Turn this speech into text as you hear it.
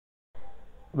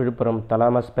Villupuram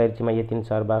thalamus பயிற்சி மையத்தின்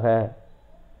சார்பாக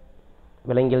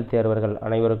விலங்கியல் தேர்வர்கள்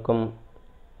அனைவருக்கும்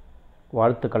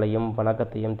வாழ்த்துக்களையும்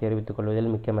வணக்கத்தையும் தெரிவித்துக் கொள்வதில்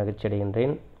மிக்க மகிழ்ச்சி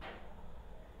அடைகின்றேன்.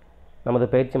 நமது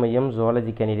பயிற்சி மையம்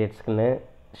zoology கேண்டிடேட்ஸ்க்குன்னு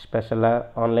ஸ்பெஷலாக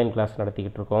ஆன்லைன் கிளாஸ்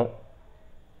நடத்திக்கிட்டு இருக்கோம்.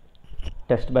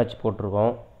 டெஸ்ட் பேட்ச்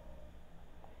போட்டிருக்கோம்.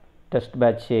 டெஸ்ட்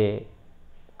பேட்ச்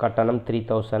கட்டணம்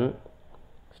 3000,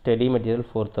 ஸ்டடி மெட்டீரியல்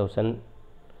 4000,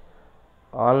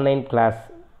 ஆன்லைன் கிளாஸ்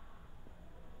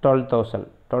 12,000.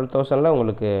 12,000ல்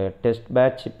உங்களுக்கு test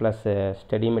batch plus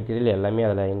study material எல்லாமே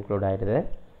அதில் இன்க்ளூட் ஆகிடுது.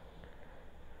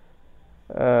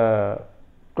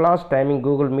 Class timing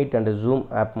Google meet and zoom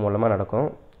app மூலமாக நடக்கும்.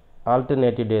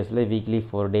 ஆல்டர்னேட்டிவ் டேஸில் வீக்லி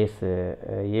 4 days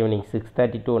ஈவினிங்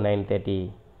 6:30 to 9:30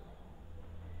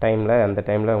 அந்த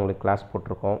டைமில் உங்களுக்கு கிளாஸ்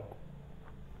போட்டிருக்கோம்.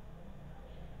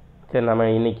 சரி, நம்ம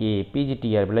இன்றைக்கி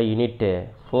Pgtrb unit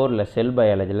 4 sell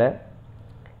பயாலஜியில்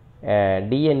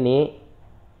DNA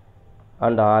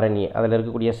and RNA அதில்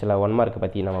இருக்கக்கூடிய சில 1 மார்க்கை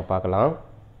பற்றி நம்ம பார்க்கலாம்.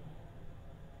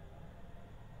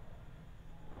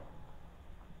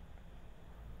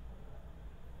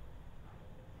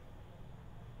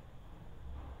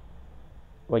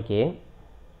 ஓகே,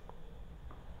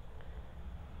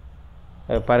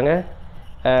 பாருங்கள்.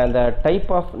 இந்த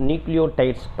type of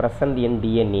nucleotides present in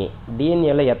DNA.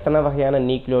 டிஎன்ஏவில் எத்தனை வகையான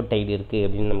நியூக்ளியோடைடு இருக்குது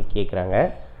அப்படின்னு நம்ம கேட்குறாங்க.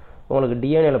 உங்களுக்கு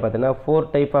டிஎன்ஏவில் பார்த்தீங்கன்னா 4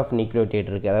 டைப் ஆஃப் நியூக்ளியோடைடு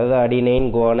இருக்குது. அதாவது அடினைன்,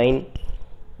 குவானைன்,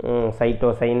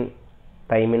 சைட்டோசைன்,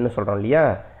 தைமின்னு சொல்கிறோம் இல்லையா.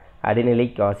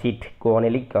 அடினிலிக் ஆசிட்,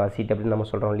 குவானிலிக் ஆசிட் அப்படின்னு நம்ம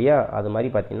சொல்கிறோம் இல்லையா. அது மாதிரி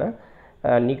பார்த்திங்கன்னா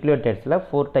நியூக்ளியோடைட்ஸில்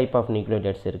 4 டைப் ஆஃப்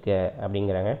நியூக்ளியோடைட்ஸ் இருக்குது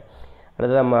அப்படிங்கிறாங்க.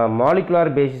 அடுத்தது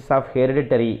மாலிகுலார் பேசிஸ் ஆஃப்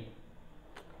ஹெரிடிட்டரி.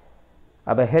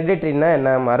 அப்போ ஹெரிடிட்டரினா என்ன?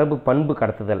 மரபு பண்பு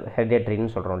கடத்துதல்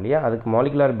ஹெரிடிட்டரின்னு சொல்கிறோம் இல்லையா. அதுக்கு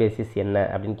மாலிகுலார் பேசிஸ் என்ன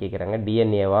அப்படின்னு கேட்குறாங்க.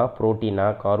 டிஎன்ஏவா, ப்ரோட்டீனா,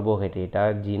 கார்போஹைட்ரேட்டா,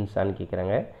 ஜீன்ஸான்னு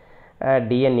கேட்குறாங்க.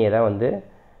 டிஎன்ஏ தான் வந்து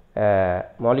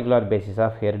மாலிகுலார் பேசிஸ்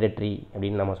ஆஃப் ஹெரிடிட்டரி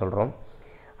அப்படின்னு நம்ம சொல்கிறோம்.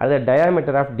 அது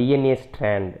diameter of DNA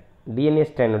strand. DNA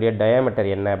ஸ்ட்ராண்டுடைய diameter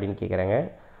என்ன அப்படின்னு கேட்குறாங்க.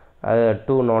 அது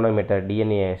 2 nanometer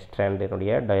டிஎன்ஏ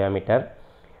ஸ்ட்ராண்டினுடைய டயாமீட்டர்.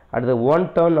 அடுத்து 1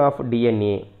 turn ஆஃப்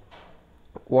டிஎன்ஏ.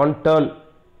 1 turn,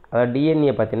 அதாவது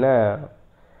டிஎன்ஏ பார்த்திங்கன்னா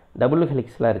டபுள்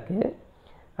ஹெலிக்ஸ்லாம் இருக்குது.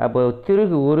 அப்போ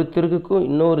ஒரு திருகுக்கும்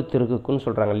இன்னொரு திருகுக்குன்னு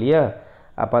சொல்கிறாங்க இல்லையா.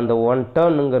 அப்போ அந்த 1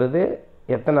 turnங்கிறது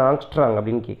எத்தனை ஆங்ஸ்ட்ராங்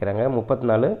அப்படின்னு கேட்குறாங்க.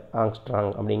 34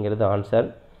 ஆங்ஸ்ட்ராங் அப்படிங்கிறது ஆன்சர்.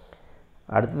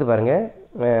 அடுத்தது பாருங்கள்,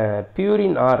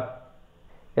 பியூரின் ஆர்.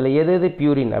 இதில் எது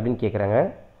பியூரின் அப்படின்னு கேட்குறாங்க.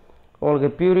 உங்களுக்கு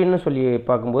பியூரின்னு சொல்லி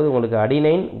பார்க்கும்போது உங்களுக்கு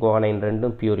அடினைன், குவானைன்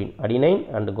ரெண்டும் பியூரின். Adenine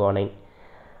and guanine.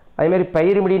 அதேமாதிரி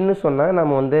பைரிமிடின்னு சொன்னால்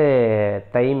நம்ம வந்து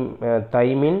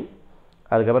தைமின்,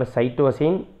 அதுக்கப்புறம்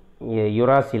சைட்டோசின்,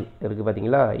 யுராசில் இருக்குது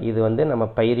பார்த்திங்களா. இது வந்து நம்ம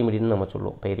பைரிமிடின்னு நம்ம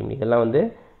சொல்லுவோம். பைரிமிடின் இதெல்லாம் வந்து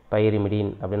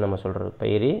பைரிமிடின் அப்படின்னு நம்ம சொல்கிறது.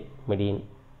 பைரிமிடின்.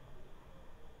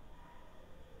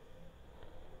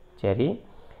 சரி,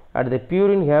 அடுத்து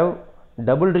purine have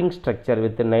double ring structure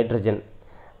with nitrogen.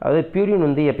 அதாவது பியூரின்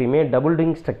வந்து எப்பயுமே டபுள்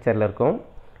ரிங் ஸ்ட்ரக்சரில் இருக்கும்.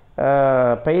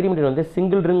 பைரிமிடின் வந்து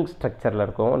சிங்கிள் ரிங் ஸ்ட்ரக்சரில்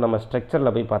இருக்கும். நம்ம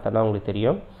ஸ்ட்ரக்சரில் போய் பார்த்தோன்னா உங்களுக்கு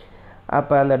தெரியும்.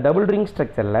 அப்போ அந்த டபுள் ரிங்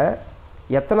ஸ்ட்ரக்சரில்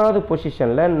எத்தனாவது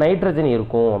பொசிஷனில் நைட்ரஜன்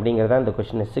இருக்கும் அப்படிங்கிறது தான் இந்த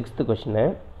question. 6th question.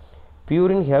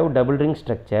 Purine have double ring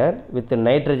structure with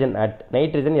nitrogen at.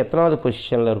 Nitrogen எத்தனாவது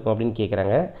பொசிஷனில் இருக்கும் அப்படின்னு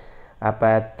கேட்குறாங்க. அப்போ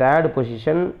 3rd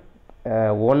position,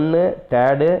 1,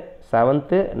 3rd,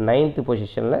 7th, 9th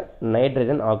பொசிஷனில்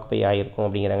நைட்ரஜன் ஆக்குப்பை ஆகிருக்கும்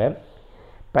அப்படிங்கிறாங்க.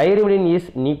 Pyrimidine is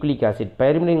nucleic acid.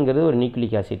 பைரிமிடின்ங்கிறது ஒரு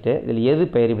நியூக்ளிக் ஆசிட்டு. இதில் எது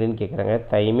பைரிமிடின்னு கேட்குறாங்க.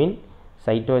 Thymine,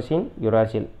 cytosine,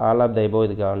 uracil, all of the above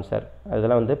இதுக்கு ஆன்சர்.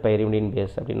 அதெல்லாம் வந்து பைரிமிடின்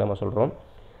பேஸ் அப்படின்னு நம்ம சொல்கிறோம்.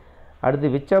 அடுத்து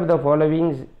which of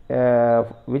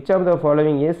the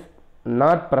following is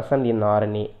not present in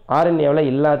RNA. ஆர்என்ஏவில்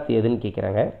இல்லாத எதுன்னு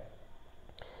கேட்குறாங்க.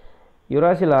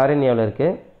 யுராசில் ஆர்என்ஏவில்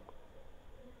இருக்குது,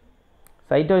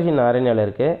 சைட்டோசின் ஆர்என்ஏவில்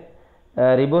இருக்குது,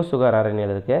 ரிபோஸ் சுகர்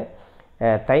ஆர்என்ஏவில் இருக்குது.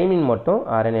 தைமின் மட்டும்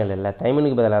ஆர்என்ஏவில் இல்லை.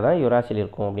 தைமினுக்கு பதிலாக தான் யுராசில்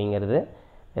இருக்கும் அப்படிங்கிறது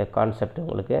கான்செப்ட்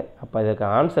உங்களுக்கு. அப்போ இதுக்கு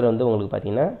ஆன்சர் வந்து உங்களுக்கு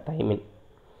பார்த்திங்கன்னா thymine.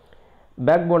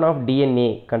 Backbone of DNA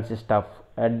consist of.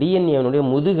 டிஎன்ஏனுடைய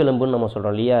முதுகெலும்புன்னு நம்ம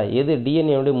சொல்கிறோம் இல்லையா. எது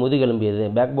டிஎன்ஏனுடைய முதுகெலும்பு எது?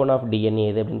 பேக்போன் ஆஃப் டிஎன்ஏ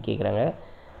எது அப்படின்னு கேட்குறாங்க.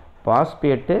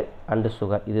 Phosphate and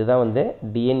sugar. இதுதான் வந்து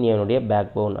டிஎன்ஏனுடைய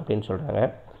பேக்போன் அப்படின்னு சொல்கிறாங்க.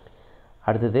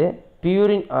 அடுத்தது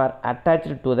purine R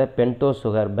attached to the pentose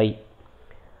sugar by.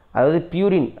 அதாவது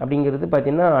பியூரின் அப்படிங்கிறது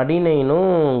பார்த்திங்கன்னா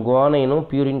அடினைனும் குவானைனும்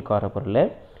பியூரின் காரப்பொருள்.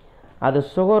 அது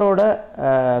சுகரோட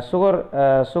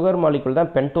சுகர் மாலிகுல்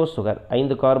தான் பென்டோஸ் சுகர்.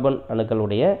 5 கார்பன்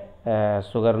அணுக்களுடைய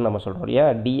சுகர்னு நம்ம சொல்கிறோம் இல்லையா.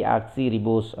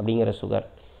 டிஆக்சிரிபோஸ் அப்படிங்கிற சுகர்.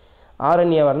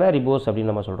 ஆர்என்ஏ வரலாம் ரிபோஸ்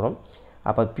அப்படின்னு நம்ம சொல்கிறோம்.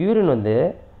 அப்போ பியூரின் வந்து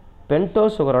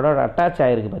பென்டோஸ் சுகரோட அட்டாச்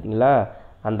ஆகிருக்கு பார்த்திங்களா.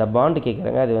 அந்த பாண்டு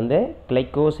கேட்குறாங்க. அது வந்து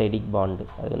கிளைகோசைடிக் பாண்டு.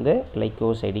 அது வந்து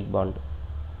கிளைகோசைடிக் பாண்டு.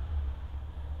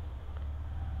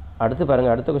 அடுத்து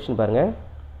பாருங்கள், அடுத்த கொஸ்டின் பாருங்கள்.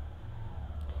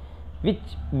 which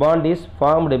bond is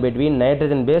formed between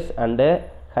nitrogen base and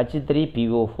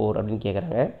H3PO4 அப்படின்னு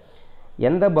கேட்குறாங்க.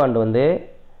 எந்த பாண்ட் வந்து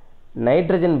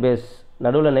நைட்ரஜன் பேஸ்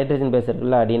நடுவில் நைட்ரஜன் பேஸ்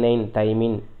இருக்குல்ல, அடினைன்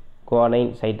தைமின்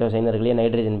குவானைன் சைட்டோசைன் இருக்குல்லையா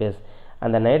நைட்ரஜன் பேஸ்,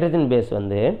 அந்த நைட்ரஜன் பேஸ்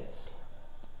வந்து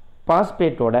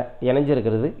பாஸ்பேட்டோட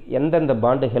இணைஞ்சிருக்கிறது எந்தெந்த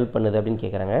பாண்டு ஹெல்ப் பண்ணுது அப்படின்னு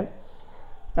கேட்குறாங்க.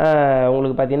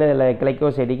 உங்களுக்கு பார்த்தீங்கன்னா இதில்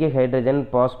கிளைக்கோசைடிக்கு ஹைட்ரஜன்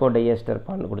பாஸ்போடைஎஸ்டர்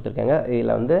பாண்டு கொடுத்துருக்காங்க.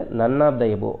 இதில் வந்து none of the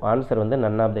above, answer வந்து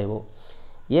நன் ஆஃப் த எபோ.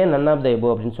 ஏன் நன் ஆஃப் த எபோ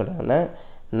அப்படின்னு சொல்கிறாங்கன்னா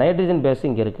நைட்ரஜன் பேஸ்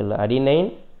இங்கே இருக்குல்ல அடினைன்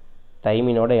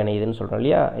தைமினோட இணையுதுன்னு சொல்கிறோம்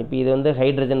இல்லையா. இப்போ இது வந்து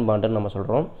ஹைட்ரஜன் பாண்டுன்னு நம்ம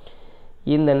சொல்கிறோம்.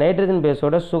 இந்த நைட்ரஜன்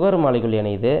பேஸோட சுகர் மாலிகுல்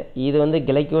இணையுது, இது வந்து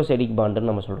கிளைக்கோசைடிக் பாண்டுன்னு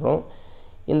நம்ம சொல்கிறோம்.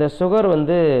 இந்த சுகர்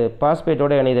வந்து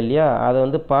பாஸ்பேட்டோட இணையுது இல்லையா, அதை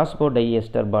வந்து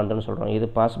பாஸ்போடைஎஸ்டர் பாண்டுன்னு சொல்கிறோம். இது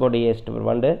பாஸ்போடைஎஸ்டர்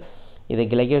பாண்டு, இது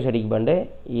கிளைக்கோசைடிக் பாண்டு,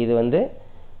 இது வந்து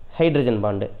ஹைட்ரஜன்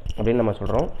பாண்டு அப்படின்னு நம்ம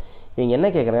சொல்கிறோம். இவங்க என்ன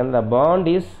கேட்குறாங்க, இந்த bond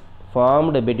is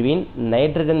formed between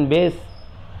nitrogen base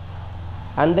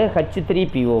and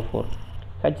H3PO4.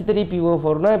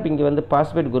 H3PO4னால் இப்போ இங்கே வந்து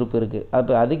பாஸ்பேட் குரூப் இருக்குது.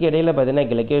 அப்போ அதுக்கு இடையில் பார்த்தீங்கன்னா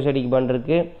கிளைக்கோசைடிக் பாண்ட்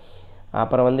இருக்குது,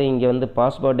 அப்புறம் வந்து இங்கே வந்து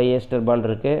பாஸ்போடைஎஸ்டர் பாண்ட்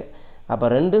இருக்குது. அப்போ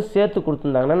ரெண்டும் சேர்த்து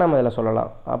கொடுத்துருந்தாங்கன்னா நம்ம இதில் சொல்லலாம்.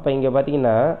 அப்போ இங்கே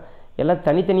பார்த்திங்கன்னா எல்லாம்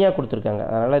தனித்தனியாக கொடுத்துருக்காங்க,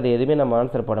 அதனால் இது எதுவுமே நம்ம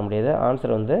ஆன்சர் போட முடியாது.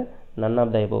 ஆன்சர் வந்து நன்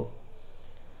ஆஃப் த எபோ.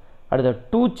 அடுத்த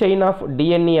 2 chain of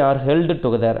DNA R held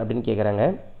together அப்படின்னு கேட்குறாங்க.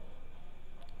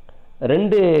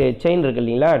 2 செயின் இருக்குது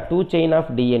இல்லைங்களா, 2 chain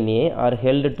of DNA R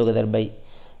held together by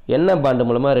என்ன பாண்டு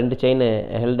மூலமாக 2 செயின்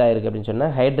ஹெல்ட் ஆகிருக்கு அப்படின்னு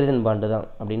சொன்னால் ஹைட்ரஜன் பாண்டு தான்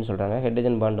அப்படின்னு சொல்கிறாங்க.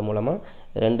 ஹைட்ரஜன் பாண்டு மூலமாக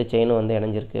 2 செயினும் வந்து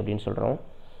இணைஞ்சிருக்கு அப்படின்னு சொல்கிறோம்.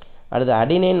 அடுத்து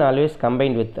adenine always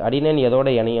combined with, adenine எதோட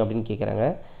இணையும் அப்படின்னு கேட்குறாங்க.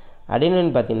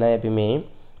 அடினைன் பார்த்திங்கன்னா எப்பயுமே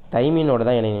தைமினோட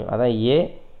தான் இணையும், அதான் ஏ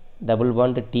டபுள்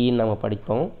பாண்டு டீன்னு நம்ம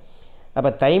படிப்போம். அப்போ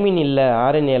தைமின் இல்லை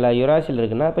ஆர்என்ஏல யுராசில்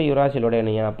இருக்குன்னா அப்போ யுராசிலோட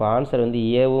இணையும். அப்போ ஆன்சர் வந்து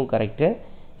ஏவும் கரெக்டு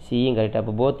சியும் கரெக்டு.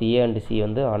 அப்போ போத் ஏ அண்ட் சி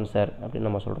வந்து ஆன்சர் அப்படின்னு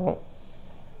நம்ம சொல்கிறோம்.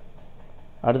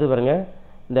 அடுத்து பாருங்கள்,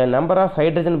 the number of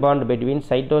hydrogen bond between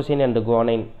cytosine and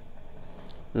guanine,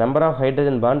 number of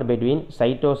hydrogen bond between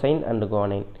cytosine and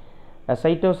guanine.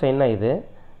 சைட்டோசைன்னா இது,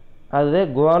 அது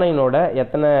குவானைனோட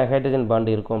எத்தனை ஹைட்ரஜன் பாண்டு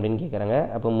இருக்கும் அப்படின்னு கேட்குறாங்க.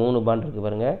 அப்போ 3 பாண்டு இருக்குது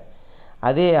பாருங்கள்.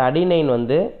 அதே அடினைன்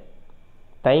வந்து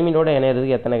தைமினோட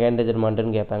இணையிறதுக்கு எத்தனை ஹைட்ரஜன்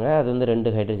பாண்டுன்னு கேட்பாங்க, அது வந்து 2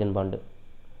 ஹைட்ரஜன் பாண்டு.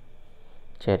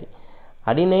 சரி,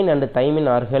 adenine and thymine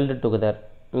R held together.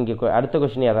 இங்கே அடுத்த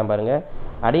கொஸ்டினே அதான் பாருங்கள்,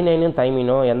 அடினைனும்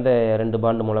தைமினும் எந்த 2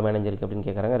 பாண்டு மூலமாக இணைஞ்சிருக்கு அப்படின்னு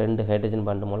கேட்குறாங்க. 2 ஹைட்ரஜன்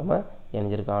பாண்டு மூலமாக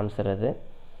இணைஞ்சிருக்கு, ஆன்சர் அது.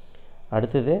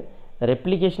 அடுத்தது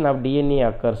replication of DNA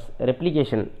occurs.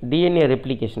 Replication DNA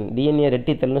replication, DNA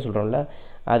ரெட்டித்தல்னு சொல்கிறோம்ல,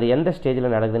 அது எந்த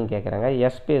ஸ்டேஜில் நடக்குதுன்னு கேட்குறாங்க.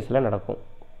 எஸ் ஸ்பேஸில் நடக்கும்.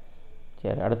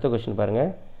 சரி, அடுத்த கொஸ்டின்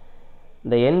பாருங்கள்,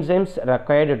 the enzymes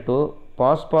required to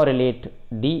phosphorylate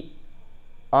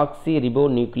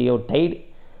deoxyribonucleotide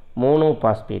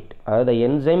monophosphate, அதாவது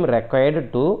enzyme required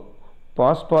to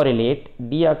phosphorylate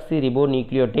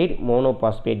deoxyribonucleotide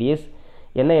monophosphate is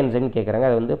என்ன என்சைம்னு கேட்குறாங்க.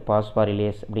 அது வந்து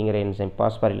பாஸ்பாரிலேஸ் அப்படிங்கிற என்சைம்.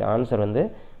 ஆன்சர் வந்து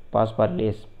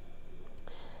பாஸ்பாரிலேஸ்.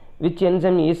 which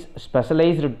enzyme is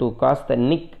specialized to cause the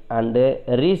nick and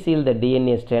reseal the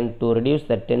DNA strand to reduce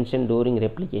the tension during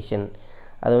replication.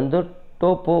 அது வந்து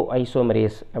டோப்போ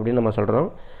isomerase அப்படின்னு நம்ம சொல்கிறோம்.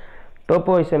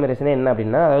 டோப்போ ஐசோமரேஸ்னால் என்ன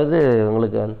அப்படின்னா, அதாவது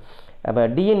உங்களுக்கு அப்போ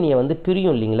டிஎன்ஏ வந்து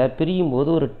பிரியும் இல்லைங்களா, பிரியும் போது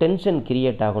ஒரு டென்ஷன்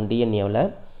கிரியேட் ஆகும் டிஎன்ஏவில்.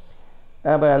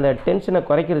 அப்போ அந்த டென்ஷனை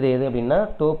குறைக்கிறது எது அப்படின்னா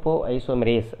டோப்போ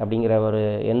ஐசோமரேஸ் அப்படிங்கிற ஒரு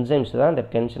என்சைம்ஸ் தான் அந்த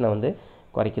டென்ஷனை வந்து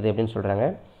குறைக்குது அப்படின்னு சொல்கிறாங்க.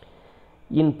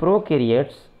 இன்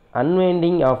ப்ரோகேரியட்ஸ்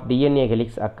unwinding of DNA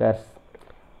helix occurs.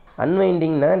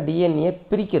 அன்வைண்டிங்னா DNA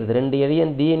பிரிக்கிறது, 2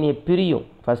 டிஎன்ஏ பிரியும்,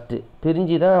 ஃபஸ்ட்டு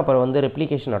பிரிஞ்சு தான் அப்புறம் வந்து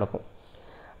ரெப்ளிகேஷன் நடக்கும்.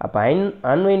 அப்போ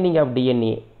அன்வைண்டிங் ஆஃப்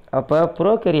டிஎன்ஏ, அப்போ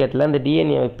ப்ரோகேரியட்டில் அந்த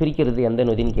டிஎன்ஏ பிரிக்கிறது எந்த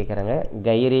நொதின்னு கேட்குறாங்க.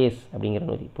 கைரேஸ் அப்படிங்கிற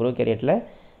நொதி. ப்ரோகேரியட்டில்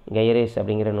கைரேஸ்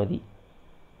அப்படிங்கிற நொதி.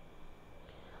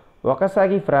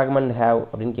 ஒகசாகி ஃப்ராக்மெண்ட் ஹேவ்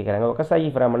அப்படின்னு கேட்குறாங்க. ஒகசாகி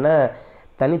ஃப்ராக்மெண்ட்னா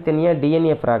தனித்தனியாக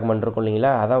டிஎன்ஏ ஃப்ராக்மெண்ட் இருக்கும்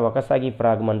இல்லைங்களா, அதான் ஒகசாகி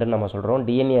ஃப்ராக்மெண்ட்டுன்னு நம்ம சொல்கிறோம்.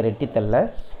 டிஎன்ஏ ரெட்டித்தல்ல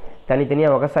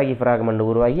தனித்தனியாக ஒகசாகி ஃப்ராக்மெண்ட்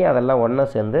உருவாகி அதெல்லாம் ஒன்றா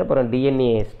சேர்ந்து அப்புறம் டிஎன்ஏ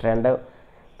ஸ்ட்ராண்டை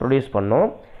ப்ரொடியூஸ் பண்ணோம்.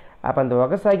 அப்போ அந்த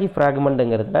ஒகசாகி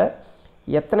ஃப்ராக்மெண்ட்டுங்கிறதுல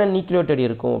எத்தனை நியூக்ளியோடைடு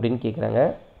இருக்கும் அப்படின்னு கேட்குறாங்க.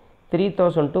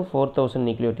 3000 to 4000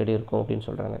 நியூக்ளியோடைடு இருக்கும் அப்படின்னு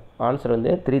சொல்கிறாங்க. ஆன்சர்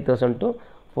வந்து 3000 to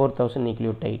 4000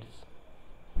 nucleotides.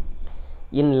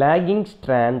 In lagging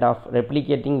strand of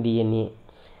replicating DNA.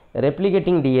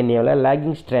 Replicating டிஎன்ஏவில்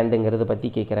lagging ஸ்ட்ராண்டுங்கிறத பற்றி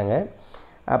கேட்குறாங்க.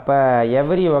 அப்போ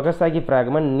every ஒகசாகி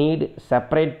fragment NEET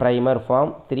separate primer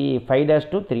form 5'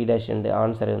 to 3' end.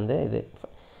 Answer வந்து இது.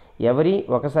 Every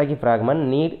ஒகசாகி fragment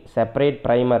NEET separate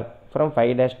primer from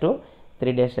 5' to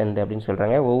 3' end அப்படின்னு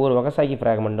சொல்கிறாங்க. ஒவ்வொரு ஒகசாகி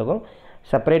ஃப்ராக்மெண்ட்டுக்கும்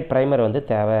செப்பரேட் ப்ரைமர் வந்து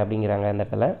தேவை அப்படிங்கிறாங்க இந்த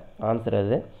இடத்துல. ஆன்சர்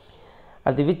அது.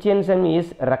 அது which enzyme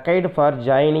is ரெக்கைர்டு for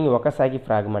joining ஒகசாகி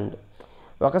fragment.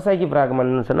 ஒகசாகி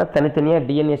ஃப்ராக்மெண்ட்னு சொன்னால் தனித்தனியாக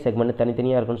டிஎன்ஏ செக்மெண்ட்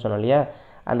தனித்தனியாக இருக்குன்னு சொன்னோம் இல்லையா,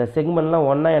 அந்த செக்மெண்ட்லாம்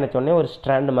ஒன்றா இணைச்சோடனே ஒரு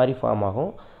ஸ்ட்ராண்ட் மாதிரி ஃபார்ம்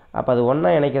ஆகும். அப்போ அது ஒன்றா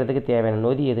இணைக்கிறதுக்கு தேவையான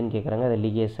நொதி எதுன்னு கேட்குறாங்க. அது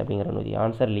லிகேஸ் அப்படிங்கிற நொதி.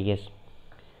 Answer ligase.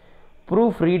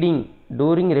 Proof reading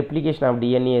touring replication of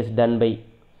DNA is done by.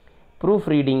 Proof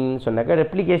ரீடிங்னு சொன்னாக்கா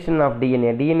ரெப்ளிகேஷன் ஆஃப்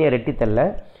டிஎன்ஏ ரெட்டித்தல்ல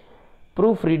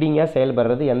ப்ரூஃப் ரீடிங்காக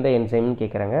செயல்படுறது எந்த என்சைம்னு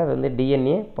கேட்குறாங்க. அது வந்து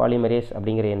டிஎன்ஏ பாலிமரேஸ்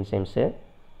அப்படிங்கிற என்சைம்ஸு.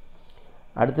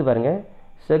 அடுத்து பாருங்கள்,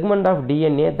 segment of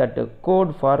DNA that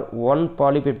code for one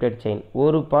polypeptide chain.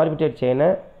 ஒரு பாலிபெப்டைட் செயினை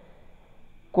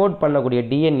கோட் பண்ணக்கூடிய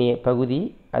டிஎன்ஏ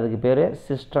பகுதி, அதுக்கு பேர்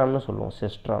சிஸ்ட்ரான்னு சொல்லுவோம்.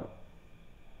 சிஸ்ட்ரான்.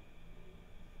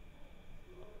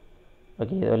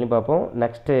 ஓகே, இது வரையும் பார்ப்போம்.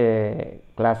 நெக்ஸ்ட்டு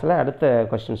கிளாஸில் அடுத்த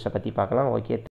கொஸ்டின்ஸை பற்றி பார்க்கலாம். ஓகே.